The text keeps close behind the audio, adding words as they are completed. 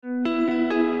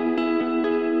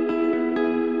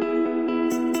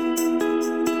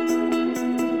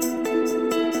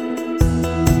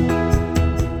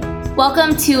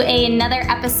Welcome to another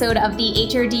episode of the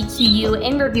HRDQU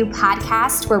In Review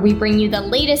podcast, where we bring you the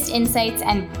latest insights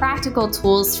and practical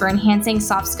tools for enhancing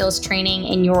soft skills training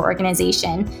in your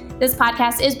organization. This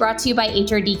podcast is brought to you by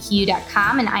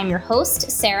HRDQU.com, and I'm your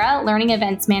host, Sarah, Learning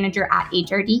Events Manager at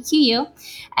HRDQU.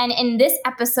 And in this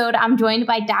episode, I'm joined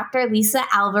by Dr. Lisa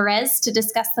Alvarez to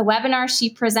discuss the webinar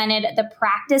she presented, The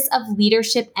Practice of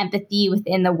Leadership Empathy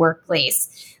Within the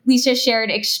Workplace. Lisa shared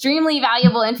extremely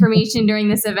valuable information during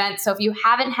this event, so if you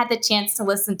haven't had the chance to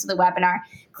listen to the webinar,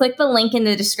 click the link in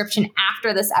the description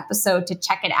after this episode to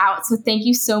check it out. So thank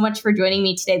you so much for joining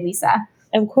me today, Lisa.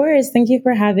 Of course. Thank you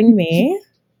for having me.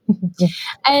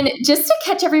 And just to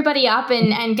catch everybody up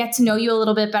and get to know you a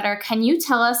little bit better, can you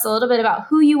tell us a little bit about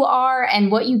who you are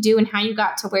and what you do and how you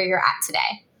got to where you're at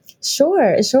today?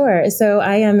 Sure. So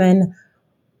I am an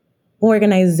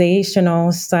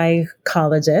organizational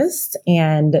psychologist,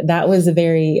 and that was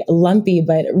very lumpy,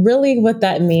 but really what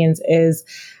that means is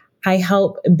I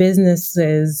help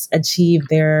businesses achieve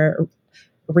their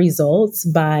results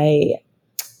by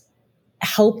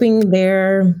helping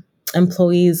their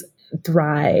employees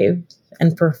thrive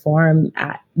and perform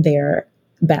at their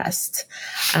best.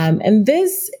 And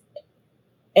this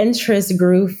interest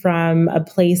grew from a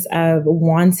place of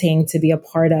wanting to be a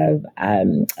part of a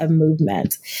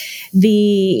movement.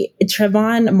 The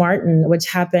Trayvon Martin, which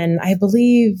happened, I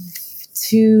believe,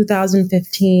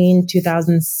 2015,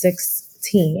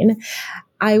 2016,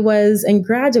 I was in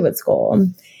graduate school,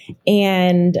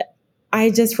 and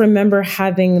I just remember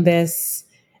having this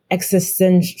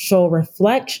existential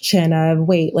reflection of,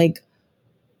 wait, like,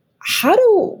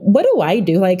 what do I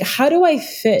do? Like, how do I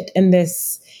fit in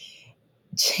this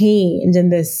change, in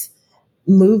this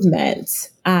movement?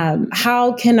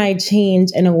 How can I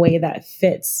change in a way that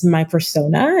fits my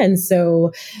persona? And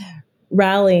so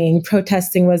rallying,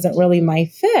 protesting wasn't really my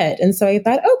fit. And so I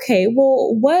thought, okay,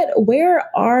 well, where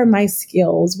are my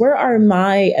skills? Where are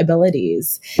my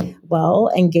abilities? Well,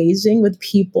 engaging with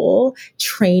people,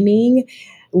 training,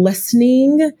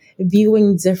 listening,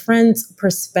 viewing different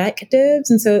perspectives.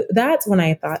 And so that's when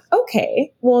I thought,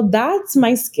 okay, well, that's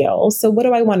my skill. So what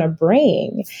do I want to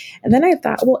bring? And then I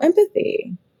thought, well,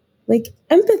 empathy. Like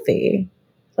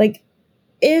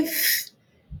if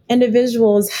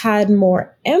individuals had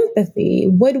more empathy,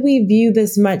 would we view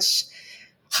this much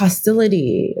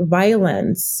hostility,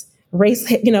 violence,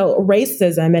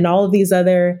 racism, and all of these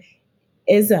other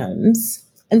isms?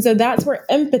 And so that's where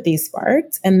empathy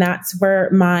sparked. And that's where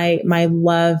my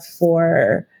love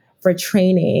for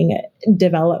training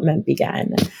development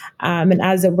began. And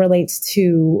as it relates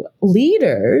to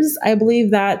leaders, I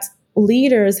believe that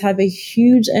leaders have a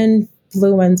huge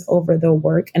influence over the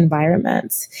work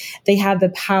environment. They have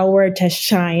the power to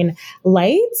shine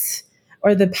light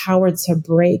or the power to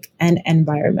break an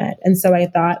environment. And so I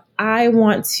thought, I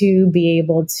want to be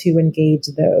able to engage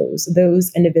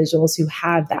those individuals who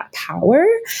have that power,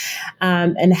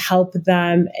 and help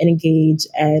them engage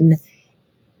in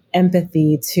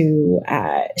empathy to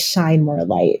shine more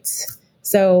light.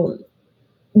 So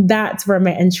that's where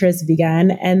my interest began.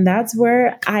 And that's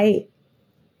where I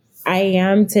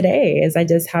am today, is I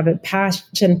just have a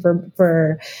passion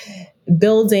for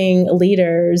building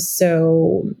leaders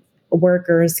so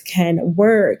workers can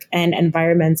work in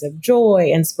environments of joy,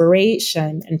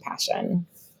 inspiration, and passion.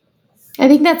 I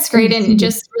think that's great. And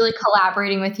just really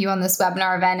collaborating with you on this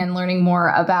webinar event and learning more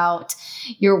about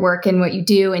your work and what you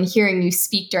do and hearing you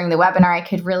speak during the webinar, I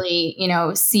could really,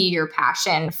 see your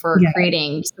passion for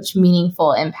creating such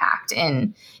meaningful impact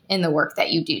in the work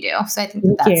that you do. So I think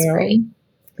that's great.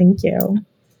 Thank you.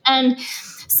 And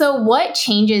so what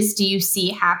changes do you see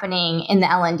happening in the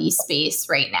L&D space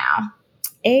right now?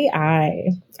 AI,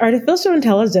 artificial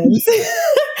intelligence,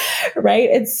 right?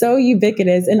 It's so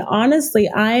ubiquitous. And honestly,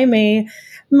 I'm a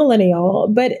millennial,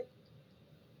 but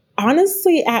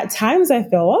honestly, at times I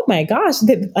feel, oh my gosh,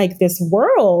 this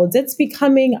world, it's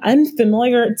becoming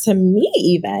unfamiliar to me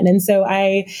even. And so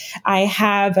I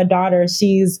have a daughter,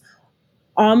 she's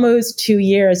almost 2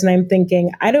 years. And I'm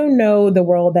thinking, I don't know the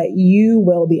world that you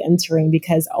will be entering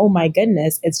because, oh my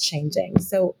goodness, it's changing.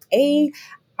 So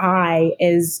AI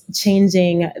is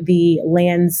changing the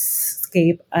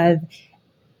landscape of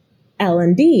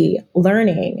L&D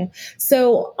learning.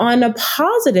 So on a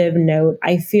positive note,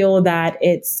 I feel that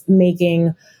it's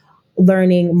making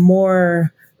learning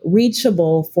more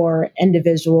reachable for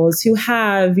individuals who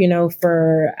have,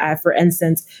 for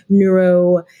instance,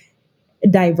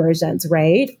 neurodivergence,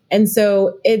 right? And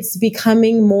so it's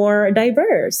becoming more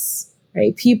diverse,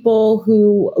 right? People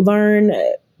who learn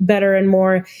better in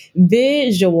more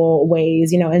visual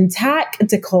ways, in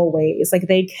tactical ways, like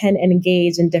they can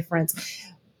engage in different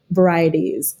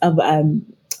varieties of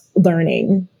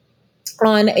learning.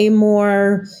 On a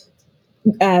more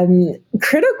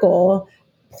critical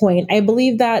point, I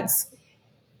believe that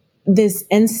this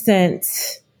instant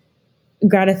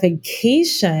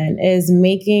gratification is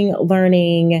making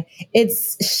learning,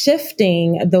 it's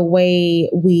shifting the way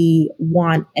we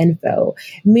want info,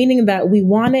 meaning that we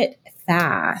want it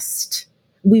fast.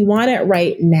 We want it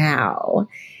right now.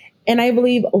 And I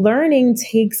believe learning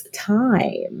takes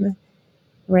time,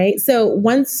 right? So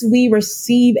once we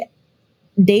receive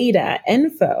data,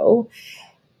 info,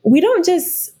 we don't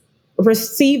just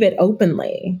receive it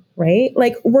openly, right?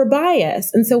 Like we're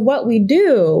biased. And so what we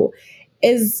do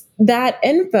is that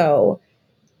info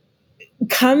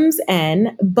comes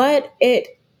in, but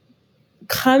it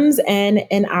comes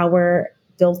in our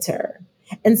filter.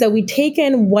 And so we take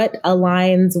in what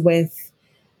aligns with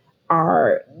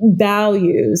our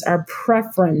values, our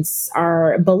preference,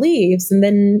 our beliefs, and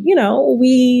then,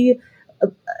 we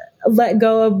let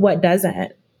go of what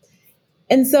doesn't.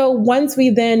 And so once we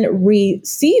then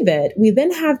receive it, we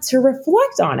then have to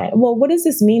reflect on it. Well, what does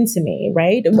this mean to me,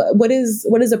 right? What is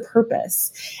a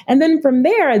purpose? And then from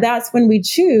there, that's when we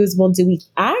choose, well, do we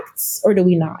act or do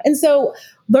we not? And so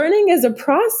learning is a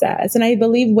process. And I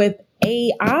believe with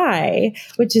AI,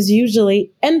 which is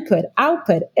usually input,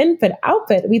 output,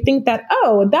 we think that,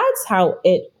 oh, that's how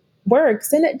it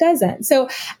works. And it doesn't. So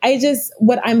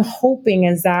what I'm hoping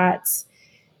is that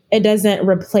it doesn't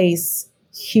replace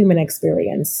human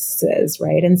experiences,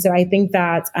 right? And so I think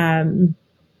that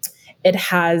it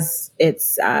has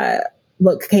its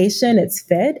location, its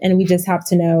fit, and we just have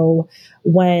to know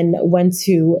when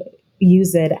to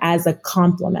use it as a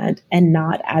complement and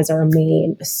not as our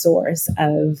main source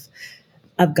of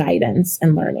guidance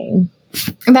and learning.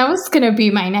 That was going to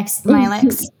be my next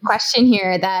question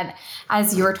here, that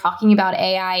as you were talking about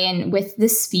AI and with the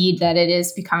speed that it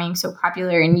is becoming so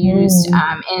popular and used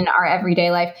in our everyday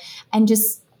life, and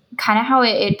just kind of how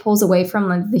it pulls away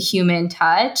from the human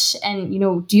touch. And,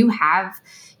 do you have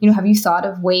you thought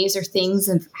of ways or things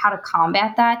of how to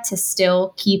combat that to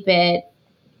still keep it,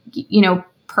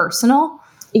 personal?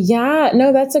 Yeah,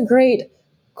 no, that's a great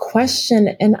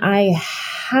question. And I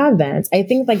haven't. I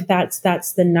think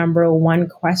that's the number one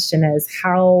question is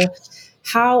how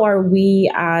are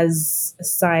we as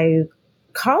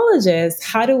psychologists,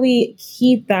 how do we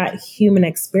keep that human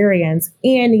experience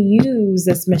and use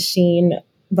this machine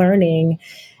learning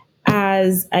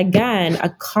as, again, a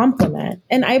complement?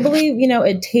 And I believe,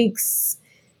 it takes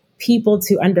people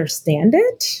to understand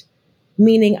it,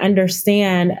 meaning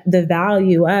understand the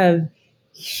value of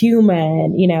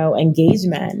human,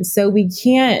 engagement. So we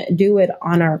can't do it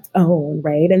on our own,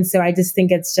 right? And so I just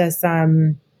think it's just,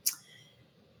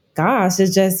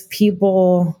 it's just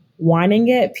people wanting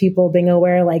it, people being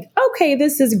aware, like, okay,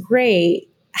 this is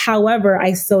great. However,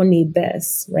 I still need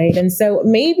this, right? And so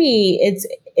maybe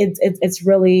it's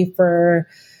really for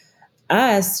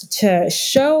us to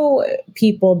show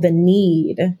people the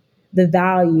need, the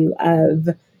value of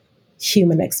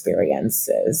human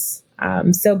experiences.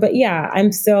 But yeah,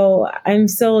 I'm still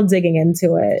digging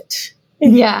into it.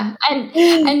 Yeah.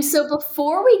 And so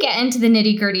before we get into the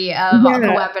nitty gritty of the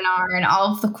webinar and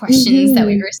all of the questions that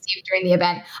we received during the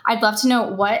event, I'd love to know,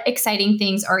 what exciting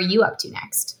things are you up to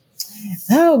next?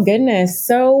 Oh, goodness.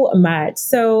 So much.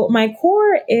 So my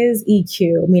core is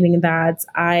EQ, meaning that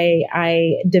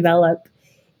I develop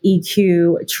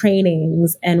EQ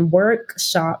trainings and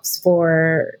workshops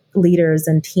for leaders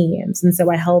and teams. And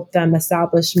so I help them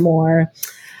establish more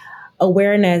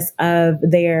awareness of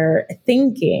their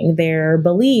thinking, their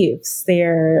beliefs,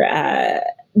 their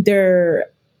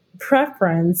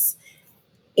preference,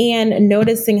 and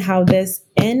noticing how this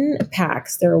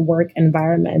impacts their work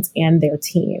environment and their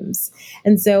teams.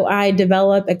 And so I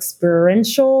develop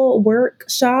experiential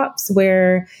workshops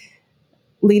where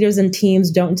leaders and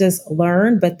teams don't just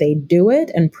learn, but they do it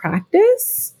and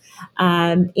practice,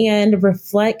 and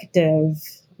reflective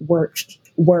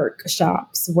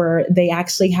workshops where they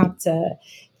actually have to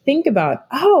think about,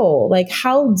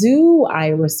 how do I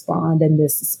respond in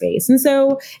this space? And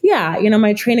so,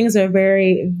 my trainings are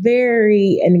very,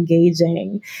 very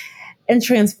engaging and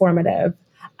transformative.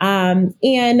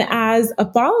 And as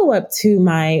a follow-up to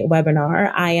my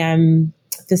webinar, I am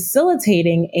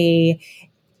facilitating a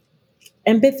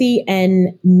empathy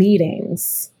and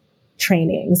meetings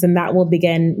trainings, and that will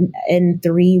begin in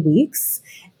 3 weeks.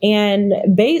 And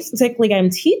basically, I'm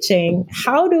teaching,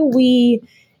 how do we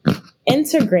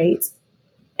integrate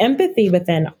empathy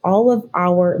within all of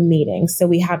our meetings? So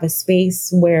we have a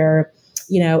space where,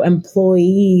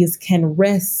 employees can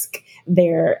risk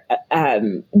their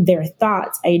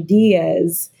thoughts,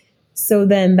 ideas. So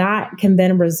then that can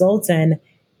then result in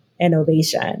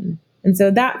innovation. And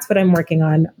so that's what I'm working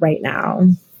on right now.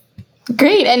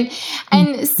 Great.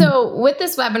 And so with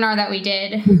this webinar that we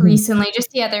did recently,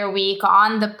 just the other week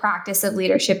on the practice of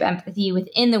leadership empathy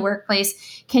within the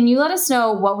workplace, can you let us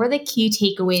know what were the key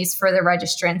takeaways for the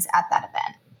registrants at that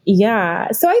event?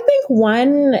 Yeah. So I think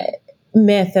one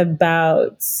myth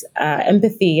about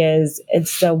empathy is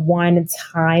it's a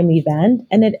one-time event,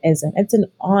 and it isn't. It's an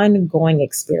ongoing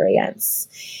experience.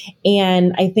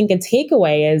 And I think a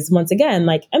takeaway is, once again,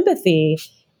 like empathy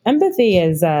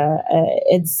is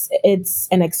it's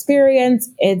an experience.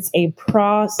 It's a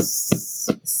process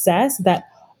that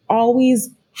always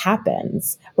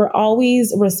happens. We're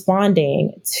always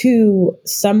responding to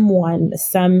someone,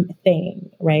 something,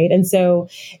 right? And so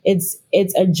it's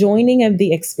a joining of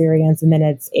the experience, and then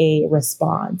it's a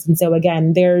response. And so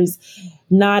again, there's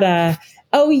not a,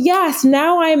 oh yes,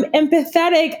 now I'm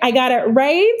empathetic, I got it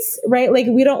right? Like,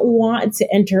 we don't want to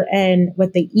enter in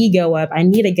with the ego of, I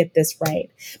need to get this right,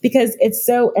 because it's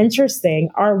so interesting.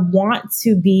 Our want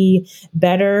to be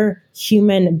better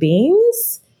human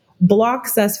beings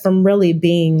blocks us from really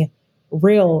being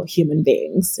real human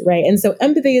beings, right? And so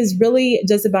empathy is really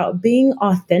just about being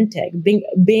authentic,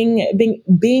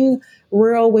 being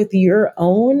real with your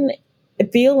own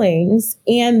feelings,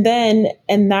 and then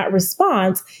in that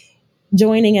response,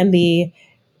 joining in the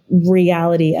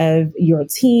reality of your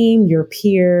team, your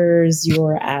peers,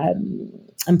 your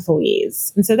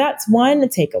employees. And so that's one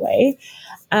takeaway.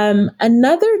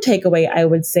 Another takeaway I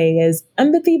would say is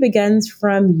empathy begins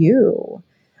from you.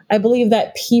 I believe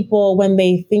that people, when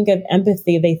they think of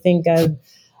empathy, they think of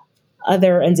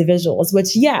other individuals,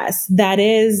 which, yes, that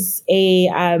is a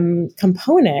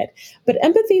component, but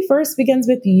empathy first begins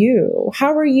with you.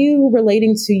 How are you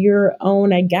relating to your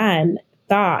own, again,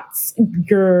 thoughts,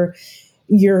 your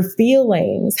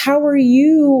feelings? How are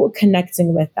you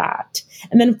connecting with that?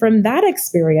 And then from that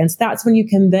experience, that's when you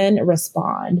can then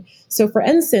respond. So for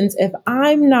instance, if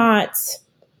I'm not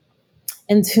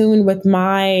in tune with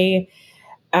my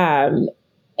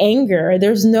anger,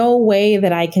 there's no way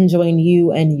that I can join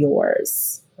you and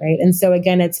yours, right? And so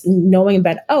again, it's knowing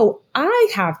that, oh, I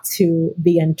have to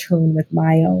be in tune with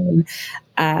my own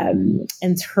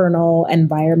internal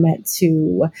environment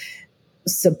to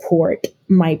support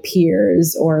my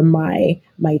peers or my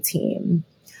team.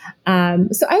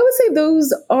 So I would say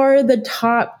those are the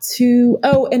top two.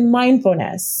 Oh, and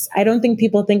mindfulness. I don't think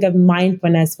people think of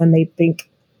mindfulness when they think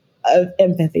of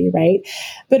empathy, right?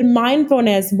 But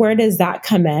mindfulness, where does that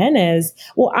come in is,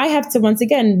 well, I have to, once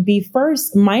again, be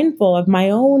first mindful of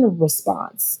my own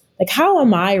response. Like, how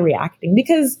am I reacting?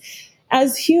 Because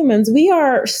as humans, we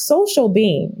are social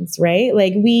beings, right?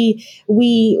 Like we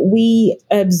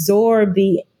absorb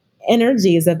the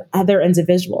energies of other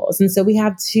individuals. And so we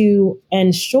have to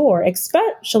ensure,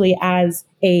 especially as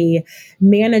a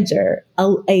manager,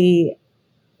 a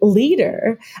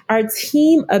leader, our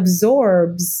team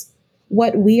absorbs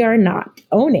what we are not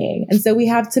owning. And so we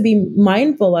have to be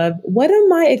mindful of, what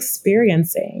am I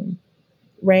experiencing,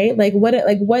 right? Like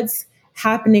what's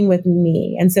happening with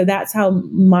me? And so that's how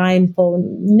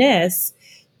mindfulness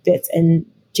fits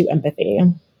into empathy.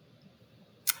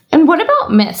 And what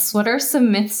about myths? What are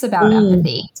some myths about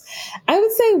empathy? I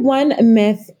would say one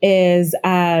myth is,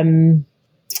 I'm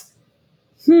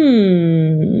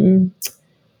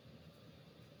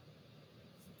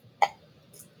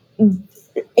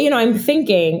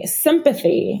thinking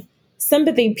sympathy.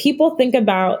 People think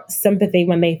about sympathy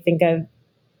when they think of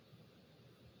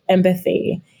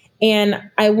empathy. And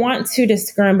I want to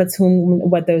discern between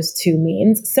what those two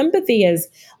means. Sympathy is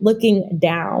looking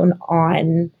down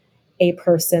on a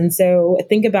person. So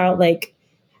think about like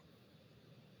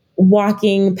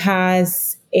walking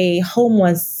past a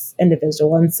homeless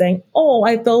individual and saying, oh,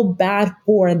 I feel bad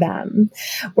for them.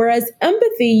 Whereas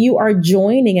empathy, you are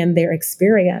joining in their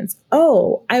experience.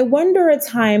 Oh, I wonder a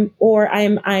time, or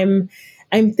I'm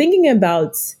thinking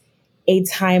about a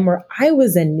time where I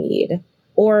was in need,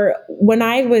 or when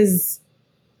I was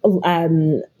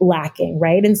lacking,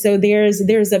 right? And so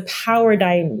there's a power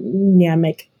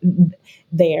dynamic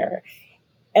there.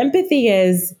 Empathy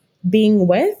is being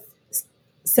with,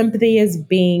 sympathy is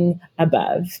being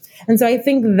above. And so I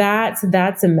think that's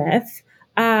a myth.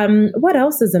 What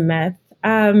else is a myth?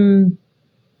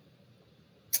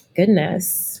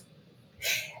 Goodness.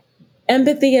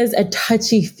 Empathy is a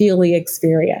touchy-feely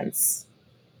experience.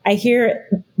 I hear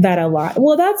that a lot.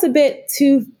 Well, that's a bit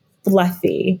too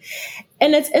fluffy.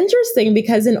 And it's interesting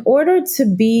because in order to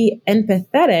be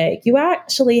empathetic, you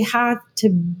actually have to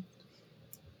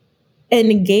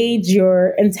engage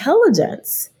your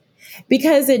intelligence,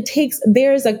 because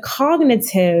there's a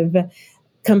cognitive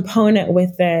component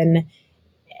within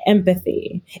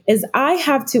empathy is I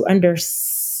have to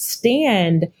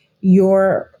understand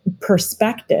your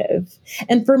perspective.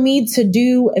 And for me to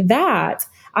do that,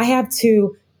 I have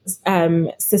to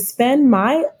suspend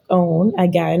my own,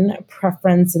 again,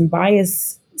 preference and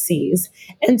biases,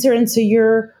 enter into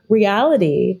your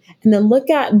reality, and then look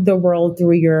at the world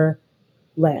through your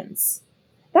lens.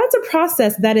 That's a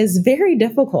process that is very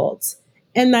difficult,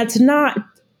 and that's not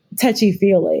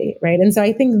touchy-feely, right? And so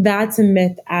I think that's a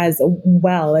myth as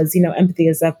well, as, empathy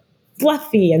is a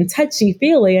fluffy and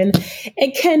touchy-feely, and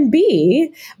it can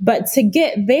be, but to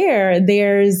get there,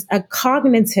 there's a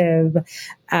cognitive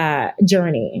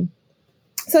journey.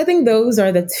 So I think those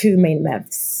are the two main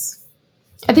myths.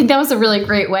 I think that was a really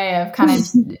great way of kind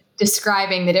of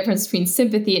describing the difference between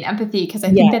sympathy and empathy, because I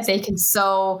think that they can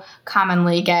so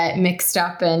commonly get mixed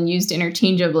up and used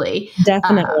interchangeably.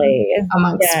 Definitely.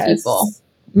 Amongst people.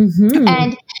 Mm-hmm.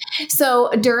 And so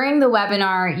during the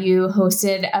webinar, you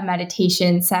hosted a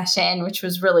meditation session, which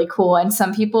was really cool. And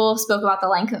some people spoke about the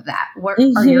length of that. What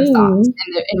are your thoughts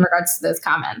in regards to those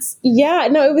comments? Yeah,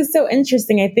 no, it was so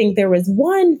interesting. I think there was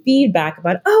one feedback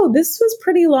about, this was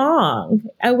pretty long.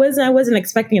 I wasn't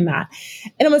expecting that.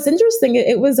 And it was interesting.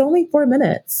 It was only 4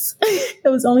 minutes. It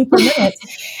was only 4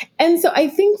 minutes. And so I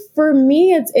think for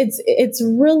me, it's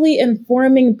really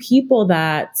informing people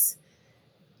that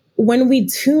when we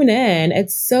tune in,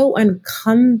 it's so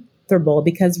uncomfortable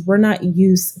because we're not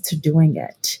used to doing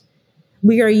it.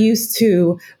 We are used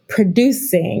to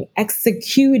producing,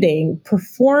 executing,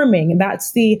 performing.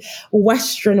 That's the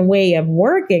Western way of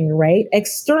working, right?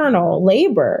 External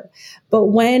labor. But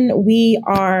when we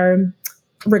are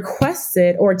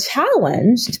requested or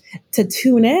challenged to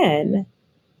tune in,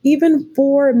 even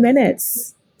 4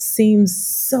 minutes seems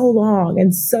so long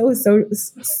and so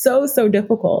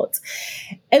difficult.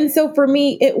 And so for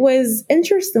me, it was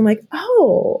interesting, like,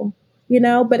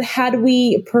 but had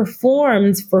we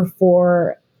performed for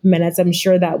 4 minutes, I'm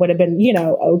sure that would have been,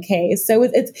 okay. So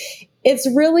it's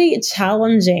really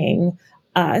challenging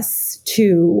us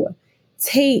to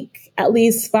take at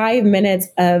least 5 minutes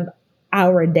of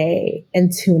our day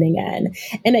and tuning in.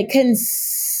 And it can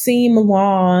seem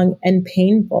long and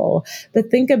painful, but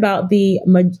think about the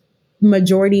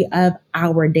majority of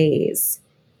our days.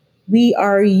 We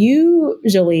are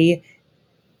usually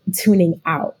tuning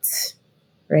out,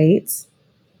 right?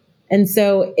 And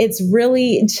so it's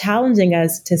really challenging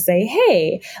us to say,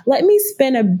 hey, let me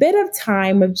spend a bit of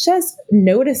time of just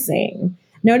noticing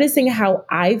how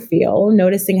I feel,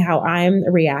 noticing how I'm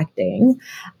reacting,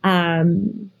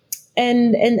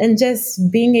 and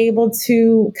just being able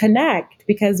to connect,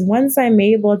 because once I'm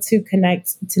able to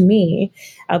connect to me,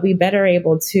 I'll be better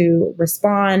able to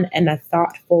respond in a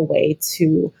thoughtful way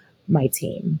to my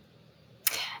team.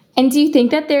 And do you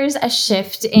think that there's a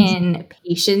shift in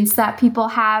patience that people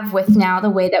have with now the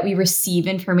way that we receive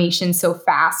information so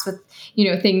fast with,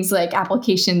 things like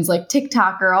applications like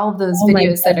TikTok or all of those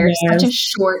videos that are such a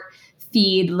short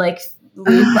feed, like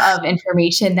loop of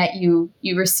information that you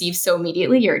receive so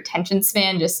immediately? Your attention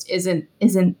span just isn't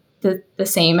the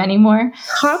same anymore.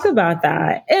 Talk about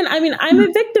that. And I mean, I'm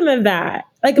a victim of that.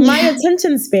 Like my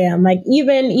attention span, like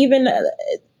even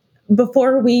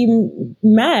before we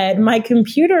met, my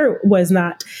computer was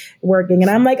not working.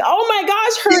 And I'm like, oh my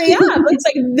gosh, hurry up. It's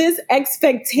like this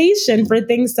expectation for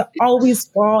things to always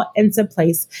fall into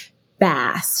place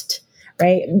fast,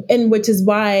 right? And which is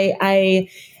why I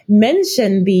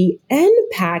mentioned the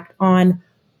impact on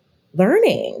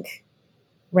learning,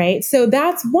 right? So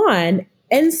that's one.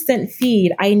 Instant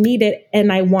feed. I need it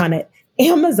and I want it.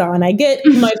 Amazon, I get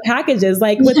my packages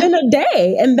like within a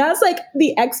day. And that's like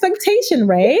the expectation,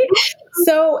 right?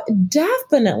 So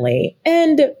definitely.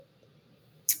 And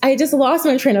I just lost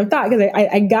my train of thought because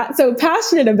I got so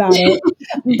passionate about it.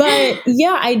 But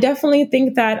yeah, I definitely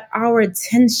think that our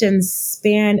attention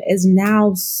span is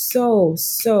now so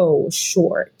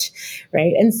short,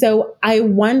 right? And so I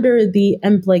wonder the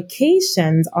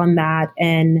implications on that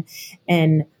and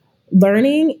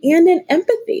learning and in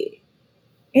empathy.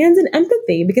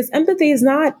 Because empathy is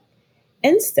not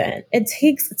instant. It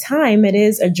takes time. It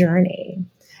is a journey,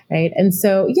 right? And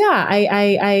so, yeah,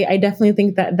 I definitely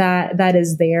think that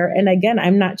is there. And again,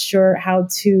 I'm not sure how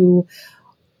to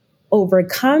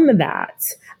overcome that.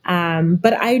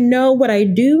 But I know what I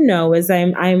do know is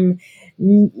I'm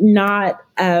not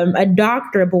a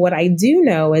doctor, but what I do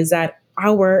know is that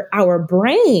our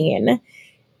brain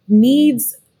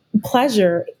needs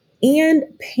pleasure and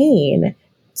pain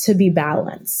to be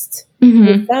balanced.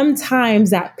 Mm-hmm. Sometimes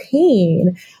that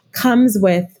pain comes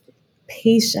with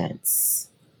patience.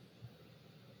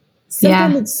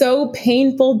 Sometimes it's so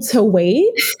painful to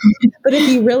wait. But if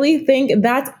you really think,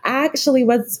 that's actually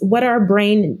what our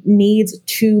brain needs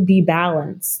to be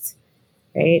balanced.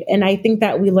 Right. And I think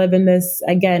that we live in this,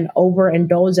 again,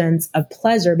 overindulgence of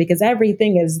pleasure because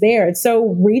everything is there. It's so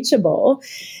reachable,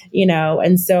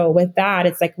 and so with that,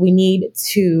 it's like we need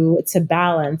to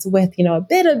balance with, a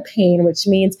bit of pain, which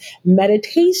means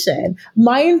meditation,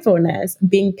 mindfulness,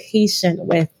 being patient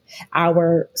with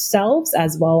ourselves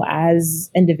as well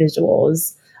as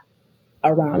individuals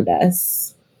around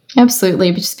us.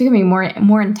 Absolutely. But just becoming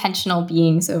more intentional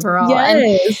beings overall.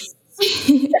 Yes.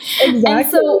 Exactly. And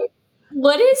so,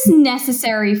 what is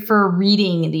necessary for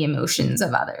reading the emotions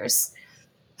of others?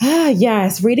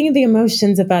 Yes, reading the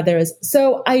emotions of others.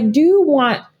 So I do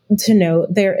want to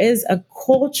note there is a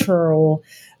cultural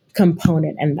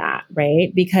component in that,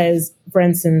 right? Because, for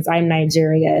instance, I'm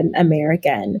Nigerian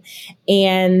American,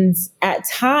 and at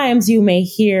times you may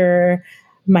hear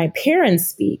my parents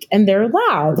speak and they're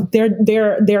loud.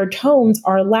 Their tones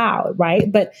are loud,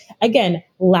 right? But again,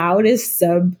 loud is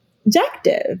subjective.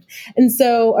 And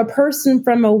so a person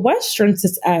from a Western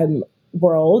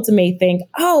world may think,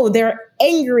 oh, they're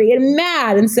angry and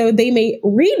mad. And so they may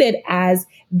read it as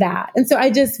that. And so I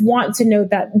just want to note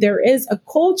that there is a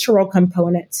cultural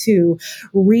component to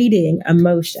reading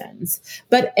emotions.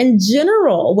 But in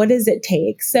general, what does it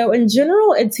take? So in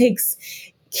general, it takes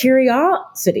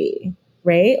curiosity,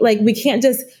 right? Like we can't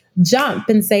just jump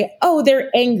and say, oh, they're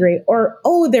angry or,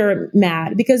 oh, they're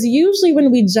mad. Because usually when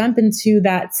we jump into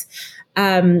that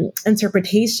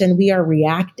interpretation, we are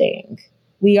reacting.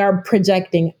 We are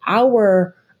projecting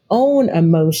our own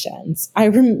emotions.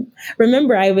 I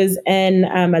remember I was in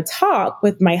a talk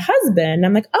with my husband.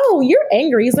 I'm like, oh, you're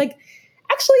angry. He's like,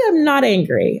 actually, I'm not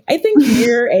angry. I think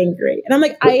you're angry. And I'm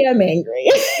like, I am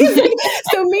angry.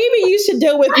 So maybe you should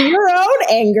deal with your own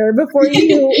anger before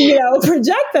you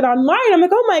project that on mine. I'm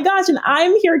like, oh my gosh. And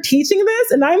I'm here teaching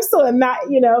this and I'm still in that,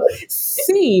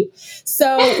 seat.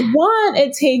 So one,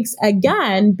 it takes,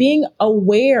 again, being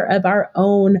aware of our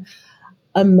own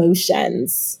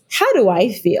emotions. How do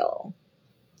I feel?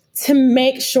 To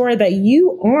make sure that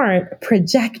you aren't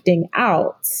projecting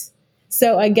out.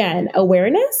 So again,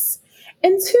 awareness.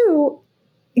 And two,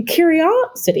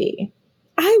 curiosity.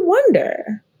 I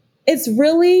wonder. It's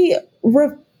really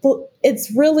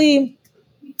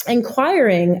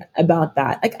inquiring about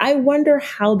that. Like, I wonder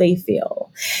how they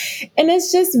feel. And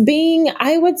it's just being,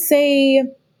 I would say,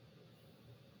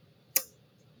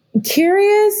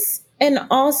 curious and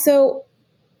also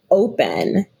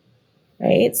open,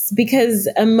 right? Because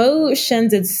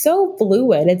emotions, it's so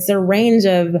fluid. It's a range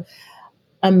of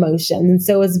emotions. And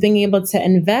so it's being able to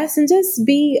invest and just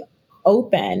be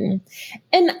open.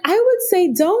 And I would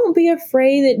say, don't be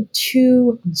afraid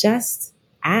to just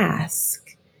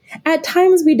ask. At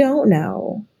times we don't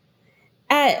know.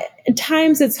 At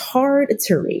times it's hard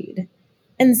to read.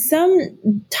 And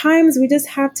sometimes we just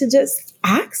have to just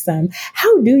ask them,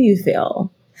 how do you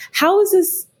feel? How is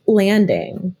this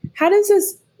landing? How does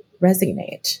this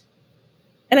resonate?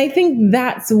 And I think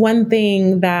that's one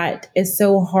thing that is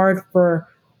so hard for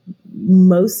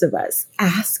most of us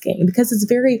asking, because it's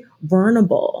very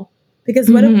vulnerable.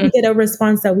 Because what if we get a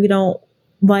response that we don't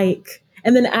like?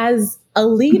 And then as a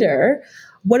leader,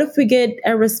 what if we get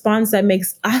a response that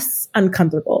makes us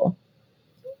uncomfortable?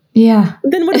 Yeah.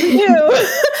 Then what do we do?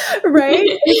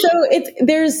 Right? And so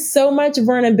there's so much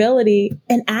vulnerability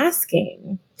in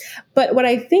asking. But what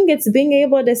I think it's being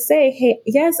able to say, hey,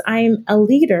 yes, I'm a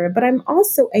leader, but I'm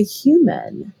also a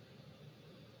human.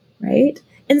 Right?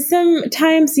 And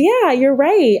sometimes, yeah, you're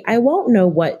right. I won't know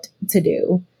what to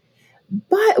do.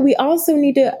 But we also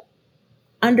need to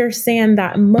understand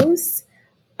that most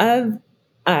of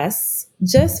us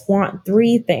just want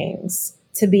three things: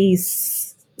 to be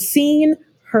seen,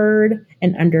 heard,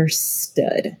 and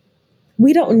understood.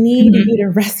 We don't need you to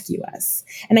rescue us.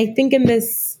 And I think in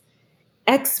this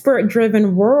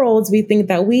expert-driven world, we think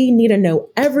that we need to know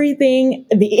everything,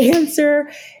 the answer.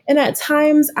 And at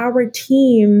times, our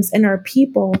teams and our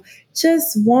people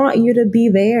just want you to be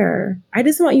there. I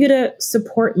just want you to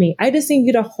support me. I just need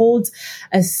you to hold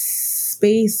a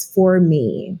space for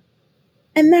me.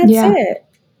 And that's it.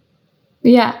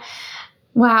 Yeah.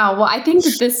 Wow. Well, I think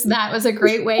that was a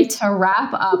great way to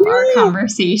wrap up our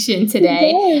conversation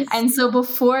today. Yes. And so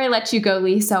before I let you go,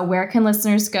 Lisa, where can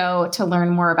listeners go to learn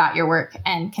more about your work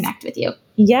and connect with you?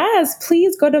 Yes,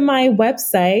 please go to my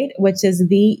website, which is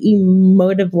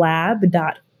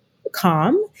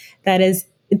theemotivelab.com. That is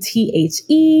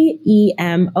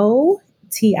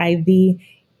TheEmotive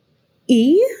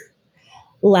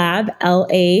lab,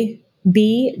 LAB.com.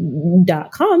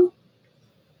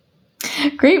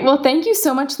 Great. Well, thank you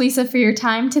so much, Lisa, for your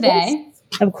time today.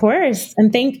 Yes, of course.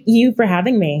 And thank you for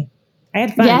having me. I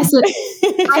had fun. Yes,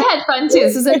 I had fun too.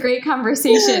 This was a great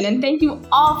conversation. And thank you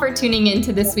all for tuning in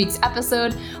to this week's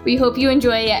episode. We hope you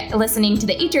enjoy listening to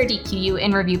the HRDQU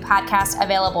in Review podcast,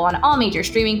 available on all major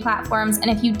streaming platforms. And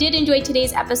if you did enjoy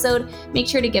today's episode, make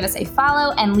sure to give us a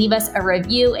follow and leave us a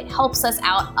review. It helps us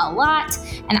out a lot.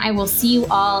 And I will see you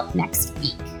all next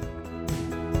week.